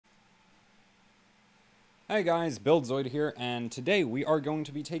Hi guys, BuildZoid here, and today we are going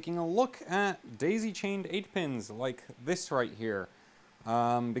to be taking a look at daisy-chained 8-pins like this right here.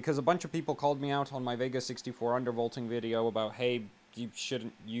 Because a bunch of people called me out on my Vega 64 undervolting video about, hey, you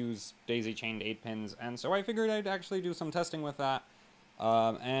shouldn't use daisy-chained 8-pins, and so I figured I'd actually do some testing with that.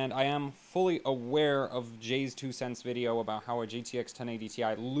 And I am fully aware of Jay's 2 cents video about how a GTX 1080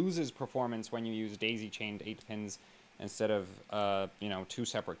 Ti loses performance when you use daisy-chained 8-pins instead of, two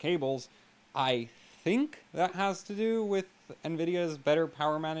separate cables. I think that has to do with NVIDIA's better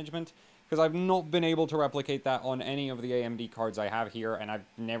power management, because I've not been able to replicate that on any of the AMD cards I have here, and I've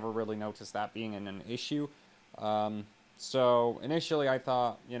never really noticed that being an issue. So initially I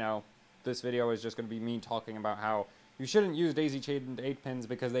thought, this video is just going to be me talking about how you shouldn't use daisy-chained 8-pins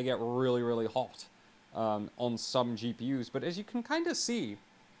because they get really, really hot on some GPUs. But as you can kind of see,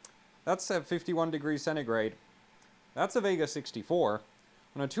 that's at 51 degrees centigrade. That's a Vega 64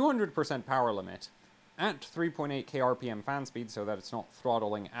 on a 200% power limit at 3.8k RPM fan speed, so that it's not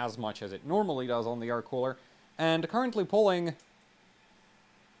throttling as much as it normally does on the air cooler, and currently pulling...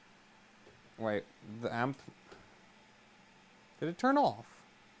 Wait, the amp... Did it turn off?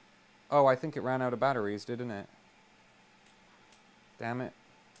 Oh, I think it ran out of batteries, didn't it? Damn it.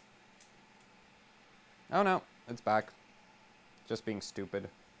 Oh no, it's back. Just being stupid.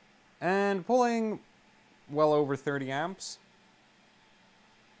 And pulling well over 30 amps.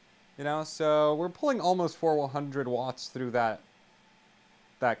 So we're pulling almost 400 watts through that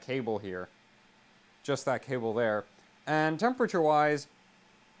cable here. Just that cable there. And temperature-wise,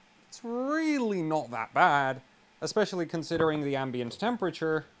 it's really not that bad, especially considering the ambient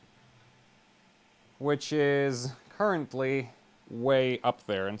temperature, which is currently way up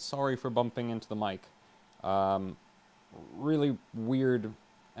there. And sorry for bumping into the mic. Really weird,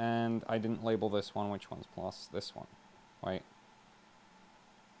 and I didn't label this one. Which one's plus? This one. Wait.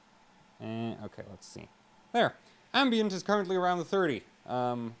 Okay, let's see. There. Ambient is currently around the 30,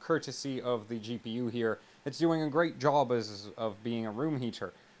 courtesy of the GPU here. It's doing a great job of being a room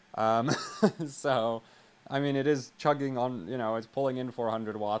heater. So, I mean, it is chugging on, it's pulling in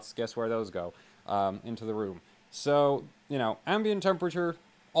 400 watts. Guess where those go? Into the room. So, ambient temperature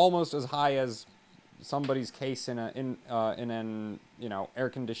almost as high as somebody's case in an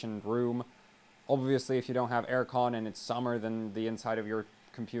air-conditioned room. Obviously, if you don't have aircon and it's summer, then the inside of your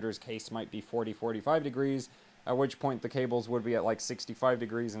computer's case might be 40-45 degrees, at which point the cables would be at like 65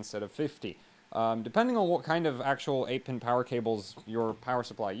 degrees instead of 50. Depending on what kind of actual 8-pin power cables your power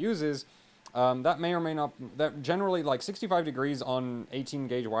supply uses, that may or may not, that generally like 65 degrees on 18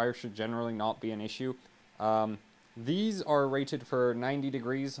 gauge wire should generally not be an issue. These are rated for 90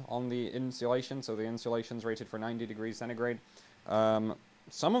 degrees on the insulation, so the insulation's rated for 90 degrees centigrade.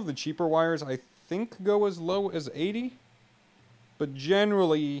 Some of the cheaper wires I think go as low as 80. But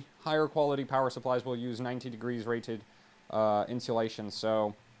generally, higher quality power supplies will use 90 degrees rated insulation.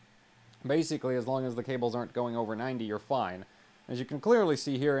 So basically, as long as the cables aren't going over 90, you're fine. As you can clearly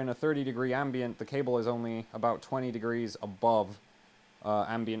see here, in a 30-degree ambient, the cable is only about 20 degrees above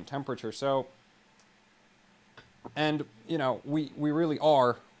ambient temperature. So, and, we really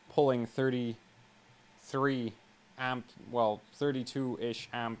are pulling 32-ish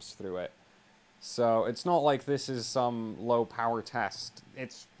amps through it. So it's not like this is some low power test.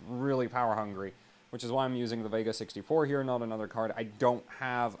 It's really power hungry, which is why I'm using the Vega 64 here, not another card. I don't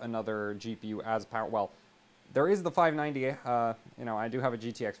have another GPU as power. Well, there is the 590. I do have a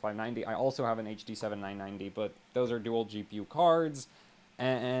GTX 590. I also have an HD 7990, but those are dual GPU cards.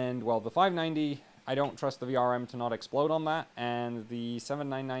 And well, the 590, I don't trust the VRM to not explode on that. And the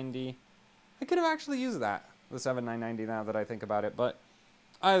 7990, I could have actually used that, the 7990, now that I think about it, but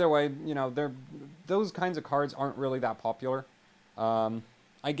either way, those kinds of cards aren't really that popular.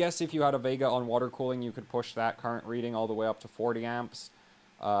 I guess if you had a Vega on water cooling, you could push that current reading all the way up to 40 amps,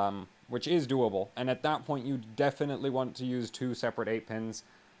 which is doable. And at that point, you definitely want to use 2 separate 8-pins,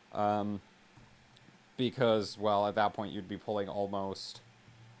 because, well, at that point, you'd be pulling over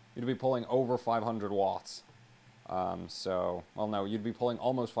 500 watts. You'd be pulling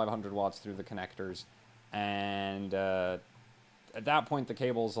almost 500 watts through the connectors, and at that point, the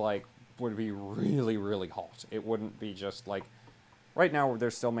cables, would be really, really hot. It wouldn't be just, right now, they're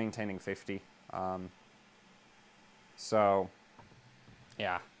still maintaining 50. So,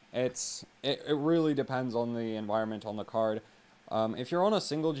 yeah, it really depends on the environment on the card. If you're on a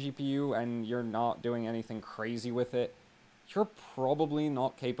single GPU and you're not doing anything crazy with it, you're probably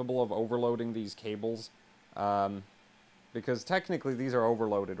not capable of overloading these cables. Because technically, these are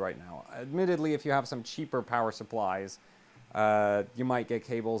overloaded right now. Admittedly, if you have some cheaper power supplies, you might get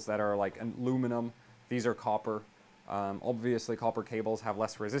cables that are like aluminum. These are copper. Obviously, copper cables have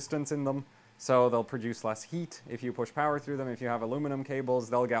less resistance in them, so they'll produce less heat if you push power through them. If you have aluminum cables,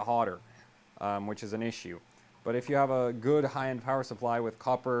 they'll get hotter, which is an issue. But if you have a good high-end power supply with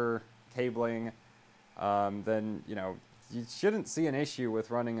copper cabling, then, you know, you shouldn't see an issue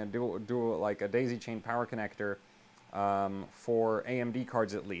with running a dual like a daisy chain power connector for AMD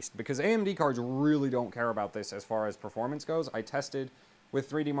cards at least, because AMD cards really don't care about this as far as performance goes. I tested with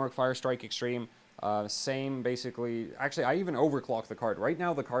 3D Mark Firestrike Extreme, same basically. Actually, I even overclocked the card. Right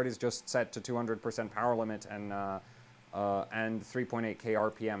now, the card is just set to 200% power limit and 3.8K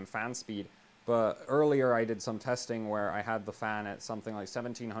RPM fan speed. But earlier, I did some testing where I had the fan at something like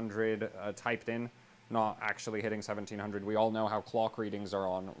 1700 typed in, not actually hitting 1700. We all know how clock readings are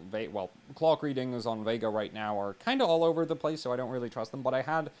on clock readings on Vega right now are kind of all over the place, so I don't really trust them. But I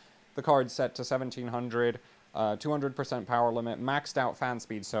had the card set to 1700, 200% power limit, maxed out fan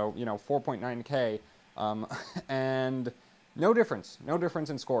speed, so, you know, 4.9K, and no difference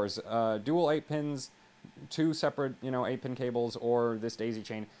in scores. Dual 8 pins, 2 separate, you know, 8-pin cables, or this daisy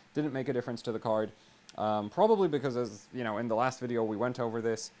chain didn't make a difference to the card. Probably because, as you know, in the last video we went over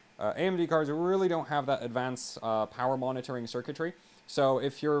this, AMD cards really don't have that advanced power monitoring circuitry. So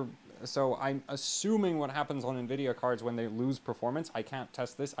I'm assuming what happens on NVIDIA cards when they lose performance. I can't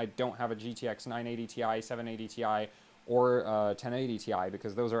test this. I don't have a GTX 980 Ti, 780 Ti, or 1080 Ti,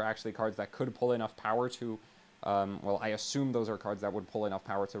 because those are actually cards that could pull enough power to, well, I assume those are cards that would pull enough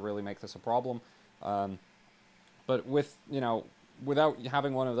power to really make this a problem. But with, you know, without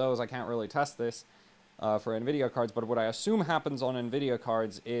having one of those, I can't really test this for NVIDIA cards. But what I assume happens on NVIDIA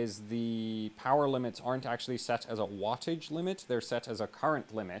cards is the power limits aren't actually set as a wattage limit. They're set as a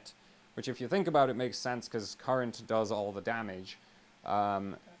current limit, which, if you think about it, makes sense because current does all the damage.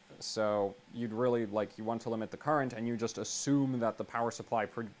 So you'd really, like, you want to limit the current, and you just assume that the power supply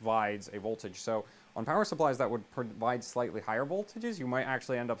provides a voltage. So on power supplies that would provide slightly higher voltages, you might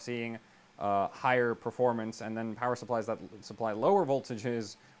actually end up seeing higher performance, and then power supplies that supply lower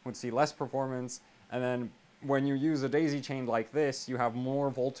voltages would see less performance. And then when you use a daisy chain like this, you have more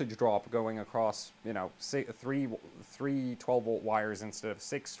voltage drop going across, you know, three 12-volt wires instead of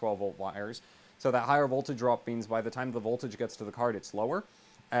 6 12-volt wires. So that higher voltage drop means by the time the voltage gets to the card, it's lower.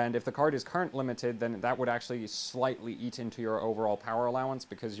 And if the card is current limited, then that would actually slightly eat into your overall power allowance,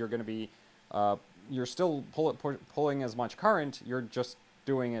 because you're going to be, you're still pulling as much current, you're just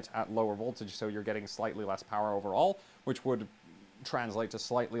doing it at lower voltage, so you're getting slightly less power overall, which would translate to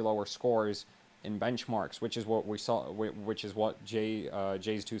slightly lower scores in benchmarks, which is what we saw, which is what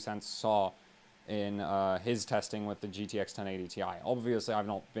Jay's 2 cents saw in his testing with the GTX 1080 Ti. Obviously, I've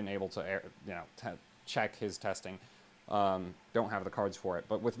not been able to, you know, check his testing. Don't have the cards for it.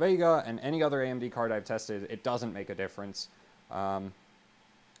 But with Vega and any other AMD card I've tested, it doesn't make a difference.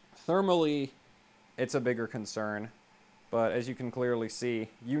 Thermally, it's a bigger concern. But as you can clearly see,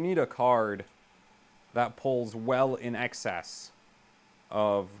 you need a card that pulls well in excess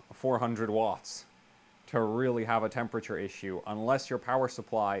of 400 watts to really have a temperature issue, unless your power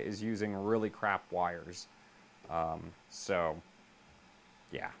supply is using really crap wires. So,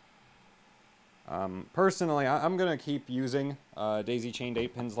 yeah. Personally, I'm going to keep using daisy-chained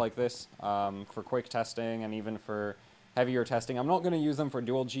 8-pins like this for quick testing and even for heavier testing. I'm not going to use them for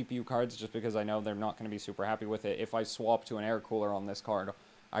dual GPU cards just because I know they're not going to be super happy with it. If I swap to an air cooler on this card,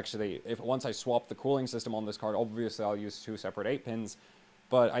 actually, once I swap the cooling system on this card, obviously I'll use 2 separate 8-pins.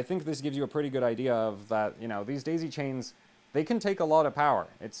 But I think this gives you a pretty good idea of that, you know, these daisy chains, they can take a lot of power.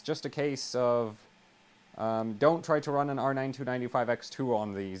 It's just a case of don't try to run an R9295X2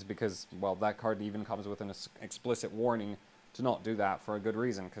 on these, because, well, that card even comes with an explicit warning to not do that for a good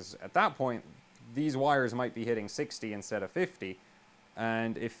reason, because at that point, these wires might be hitting 60 instead of 50,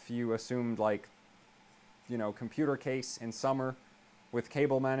 and if you assumed, like, you know, computer case in summer with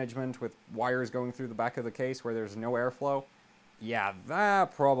cable management, with wires going through the back of the case where there's no airflow, yeah,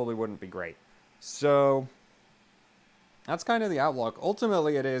 that probably wouldn't be great. So that's kind of the outlook.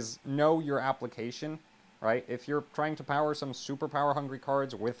 Ultimately, it is know your application, right? If you're trying to power some super power-hungry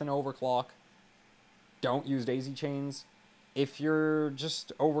cards with an overclock, don't use daisy chains. If you're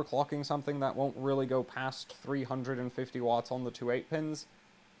just overclocking something that won't really go past 350 watts on the 2 8-pins,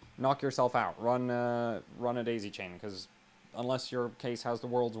 knock yourself out. Run a daisy chain, because unless your case has the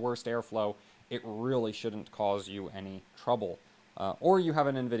world's worst airflow, it really shouldn't cause you any trouble. Or you have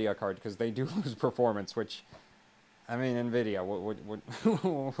an NVIDIA card, because they do lose performance, which, I mean, NVIDIA,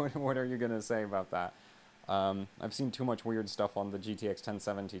 what are you going to say about that? I've seen too much weird stuff on the GTX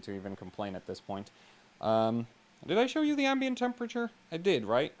 1070 to even complain at this point. Did I show you the ambient temperature? I did,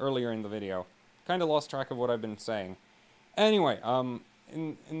 right? Earlier in the video. Kind of lost track of what I've been saying. Anyway,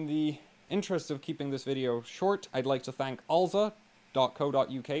 in the interest of keeping this video short, I'd like to thank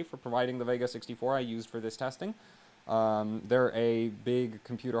alza.co.uk for providing the Vega 64 I used for this testing. They're a big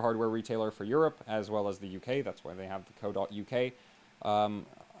computer hardware retailer for Europe as well as the UK. That's why they have the co.uk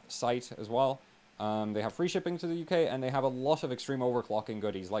site as well. They have free shipping to the UK, and they have a lot of extreme overclocking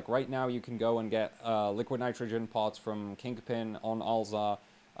goodies. Like right now, you can go and get liquid nitrogen pots from Kingpin on Alza.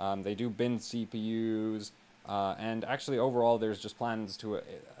 They do bin CPUs, and actually overall there's just plans to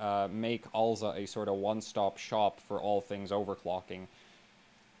make Alza a sort of one-stop shop for all things overclocking.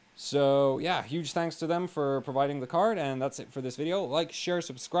 So yeah, huge thanks to them for providing the card, and that's it for this video. Like, share,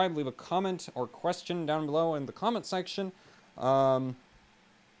 subscribe, leave a comment or question down below in the comment section. One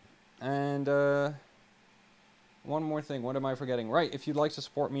more thing, what am I forgetting? Right, if you'd like to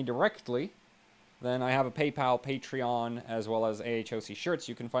support me directly, then I have a PayPal, Patreon, as well as AHOC shirts.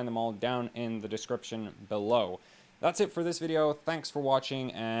 You can find them all down in the description below. That's it for this video. Thanks for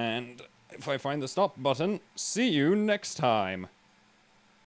watching, and if I find the stop button, see you next time.